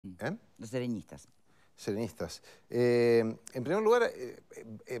¿Eh? Los serenistas. Serenistas. En primer lugar,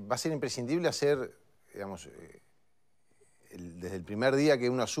 va a ser imprescindible hacer, digamos, desde el primer día que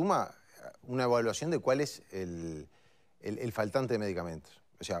uno asuma, una evaluación de cuál es el faltante de medicamentos.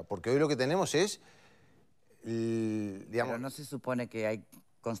 O sea, porque hoy lo que tenemos es, digamos... Pero no se supone que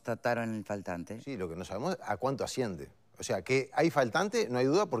constataron el faltante. Sí, lo que no sabemos es a cuánto asciende. O sea, que hay faltante, no hay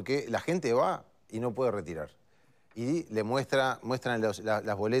duda, porque la gente va y no puede retirar. Y le muestran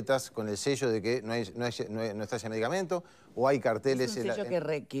las boletas con el sello de que no está ese medicamento, o hay carteles... ¿Es un sello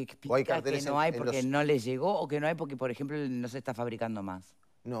que explica que no hay porque no les llegó o que no hay porque, por ejemplo, no se está fabricando más?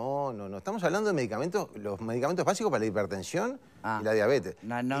 No. Estamos hablando de medicamentos, los medicamentos básicos para la hipertensión y la diabetes.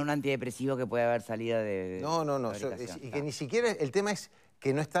 No un antidepresivo que puede haber salido de No. Y que ni siquiera el tema es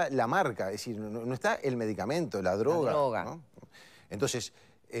que no está la marca, es decir, no está el medicamento, la droga. ¿No? Entonces,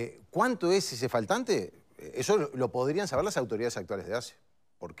 ¿cuánto es ese faltante? Eso lo podrían saber las autoridades actuales de Asse,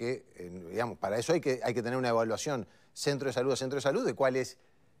 porque, digamos, para eso hay que tener una evaluación centro de salud a centro de salud de cuáles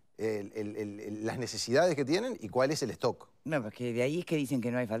las necesidades que tienen y cuál es el stock. No, porque de ahí es que dicen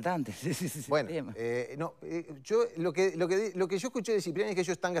que no hay faltantes. Bueno, lo que yo escuché de Cipriani es que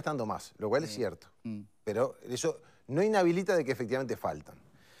ellos están gastando más, lo cual es cierto, pero eso no inhabilita de que efectivamente faltan.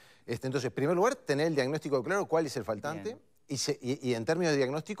 Entonces, en primer lugar, tener el diagnóstico claro, cuál es el faltante, y en términos de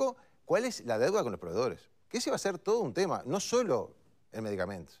diagnóstico, cuál es la deuda con los proveedores. Que ese va a ser todo un tema, no solo en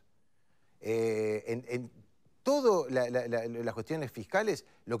medicamentos. En todas las cuestiones fiscales,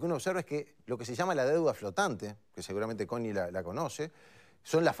 lo que uno observa es que lo que se llama la deuda flotante, que seguramente Connie la conoce,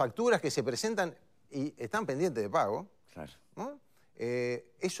 son las facturas que se presentan y están pendientes de pago. Claro. ¿No?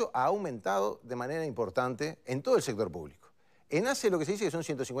 Eso ha aumentado de manera importante en todo el sector público. En Asse lo que se dice que son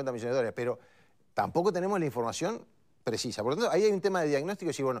 150 millones de dólares, pero tampoco tenemos la información precisa. Por lo tanto, ahí hay un tema de diagnóstico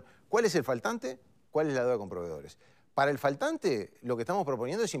y decir, bueno, ¿cuál es el faltante? ¿Cuál es la deuda con proveedores? Para el faltante, lo que estamos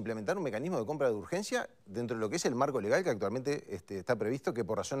proponiendo es implementar un mecanismo de compra de urgencia dentro de lo que es el marco legal que actualmente está previsto, que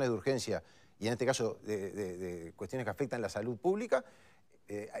por razones de urgencia, y en este caso de cuestiones que afectan la salud pública,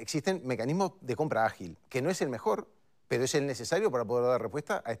 existen mecanismos de compra ágil, que no es el mejor, pero es el necesario para poder dar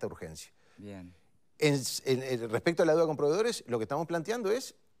respuesta a esta urgencia. Bien. Respecto a la deuda con proveedores, lo que estamos planteando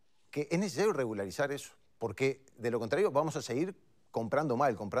es que es necesario regularizar eso, porque de lo contrario vamos a seguir comprando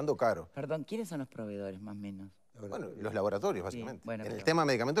mal, comprando caro. Perdón, ¿quiénes son los proveedores más o menos? Bueno, los laboratorios, básicamente. Sí, bueno, en el tema de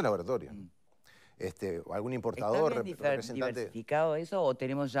medicamentos, laboratorios. Algún importador, ¿Está bien diversificado eso o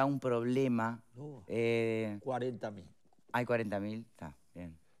tenemos ya un problema? No, 40.000. Hay 40.000, está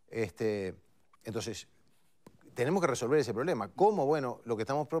bien. Entonces, tenemos que resolver ese problema. ¿Cómo? Bueno, lo que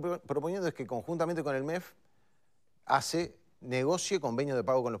estamos proponiendo es que conjuntamente con el MEF, Asse negocie convenios de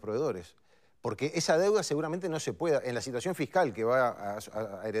pago con los proveedores. Porque esa deuda seguramente no se pueda, en la situación fiscal que va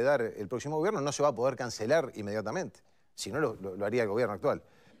a heredar el próximo gobierno, no se va a poder cancelar inmediatamente. Si no, lo haría el gobierno actual.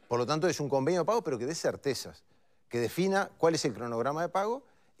 Por lo tanto, es un convenio de pago, pero que dé certezas, que defina cuál es el cronograma de pago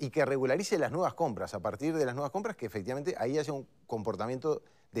y que regularice las nuevas compras. A partir de las nuevas compras, que efectivamente ahí haya un comportamiento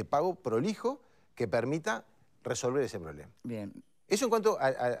de pago prolijo que permita resolver ese problema. Bien. Eso en cuanto a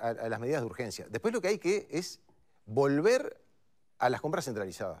las medidas de urgencia. Después lo que hay que es volver a las compras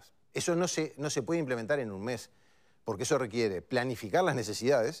centralizadas. Eso no se puede implementar en un mes, porque eso requiere planificar las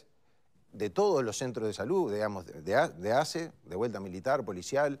necesidades de todos los centros de salud, digamos, de Asse, de vuelta militar,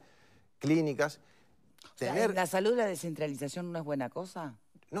 policial, clínicas. ¿En la salud la descentralización no es buena cosa?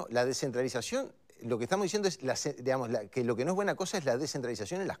 No, la descentralización, lo que estamos diciendo es, que lo que no es buena cosa es la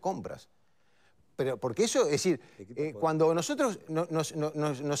descentralización en las compras. Pero porque eso, es decir, cuando nosotros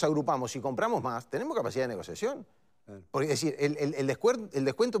nos agrupamos y compramos más, tenemos capacidad de negociación. Porque, es decir, el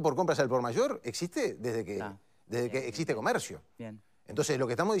descuento por compras al por mayor existe desde que existe comercio. Bien. Entonces, lo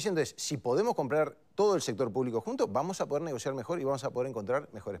que estamos diciendo es, si podemos comprar todo el sector público juntos, vamos a poder negociar mejor y vamos a poder encontrar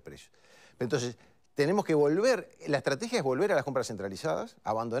mejores precios. Pero entonces, tenemos que volver, la estrategia es volver a las compras centralizadas,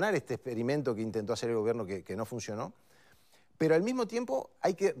 abandonar este experimento que intentó hacer el gobierno que no funcionó, pero al mismo tiempo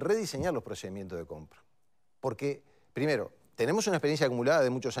hay que rediseñar los procedimientos de compra. Porque, primero, tenemos una experiencia acumulada de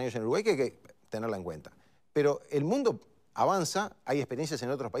muchos años en Uruguay que hay que tenerla en cuenta. Pero el mundo avanza, hay experiencias en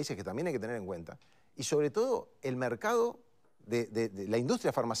otros países que también hay que tener en cuenta. Y sobre todo, el mercado de la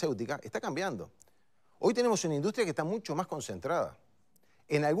industria farmacéutica está cambiando. Hoy tenemos una industria que está mucho más concentrada.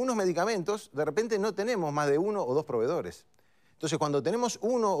 En algunos medicamentos, de repente, no tenemos más de 1 o 2 proveedores. Entonces, cuando tenemos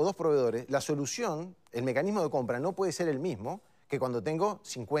 1 o 2 proveedores, la solución, el mecanismo de compra, no puede ser el mismo que cuando tengo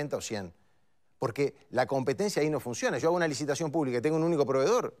 50 o 100. Porque la competencia ahí no funciona. Yo hago una licitación pública y tengo un único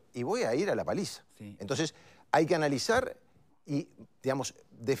proveedor y voy a ir a la paliza. Sí. Entonces, hay que analizar y, digamos,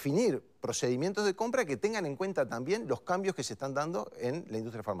 definir procedimientos de compra que tengan en cuenta también los cambios que se están dando en la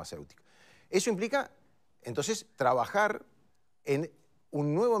industria farmacéutica. Eso implica, entonces, trabajar en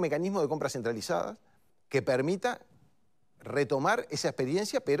un nuevo mecanismo de compras centralizadas que permita retomar esa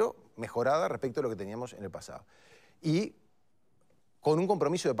experiencia, pero mejorada respecto a lo que teníamos en el pasado. Y con un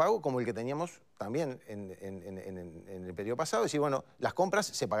compromiso de pago como el que teníamos también en el periodo pasado, es decir, bueno, las compras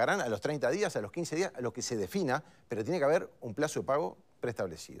se pagarán a los 30 días, a los 15 días, a lo que se defina, pero tiene que haber un plazo de pago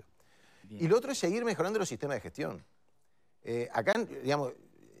preestablecido. Bien. Y lo otro es seguir mejorando los sistemas de gestión. Acá, digamos,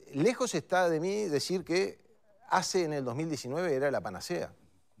 lejos está de mí decir que Asse en el 2019 era la panacea.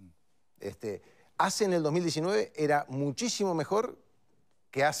 Asse en el 2019 era muchísimo mejor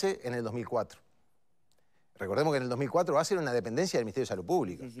que Asse en el 2004. Recordemos que en el 2004 Asse era una dependencia del Ministerio de Salud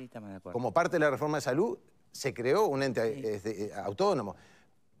Pública. Sí, estamos de acuerdo. Como parte de la reforma de salud, se creó un ente autónomo.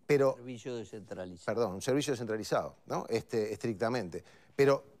 Pero, un servicio descentralizado. Perdón, un servicio descentralizado, ¿no? Estrictamente.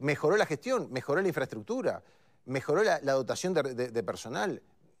 Pero mejoró la gestión, mejoró la infraestructura, mejoró la dotación de personal.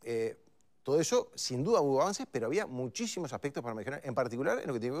 Todo eso, sin duda, hubo avances, pero había muchísimos aspectos para mejorar, en particular en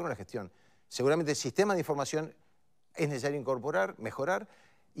lo que tiene que ver con la gestión. Seguramente el sistema de información es necesario incorporar, mejorar,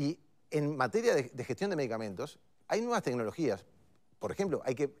 y en materia de gestión de medicamentos hay nuevas tecnologías. Por ejemplo,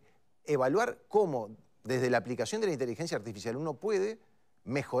 hay que evaluar cómo, desde la aplicación de la inteligencia artificial, uno puede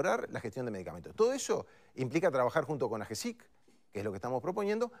mejorar la gestión de medicamentos. Todo eso implica trabajar junto con AGESIC, que es lo que estamos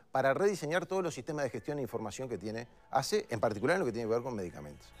proponiendo, para rediseñar todos los sistemas de gestión e información que tiene Asse, en particular en lo que tiene que ver con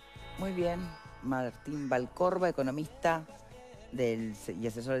medicamentos. Muy bien. Martín Vallcorba, economista y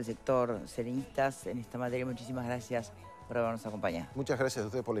asesor del sector Seregnistas en esta materia. Muchísimas gracias por habernos acompañado. Muchas gracias a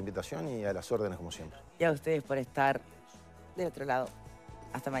ustedes por la invitación y a las órdenes como siempre. Y a ustedes por estar del otro lado.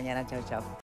 Hasta mañana. Chao, chao.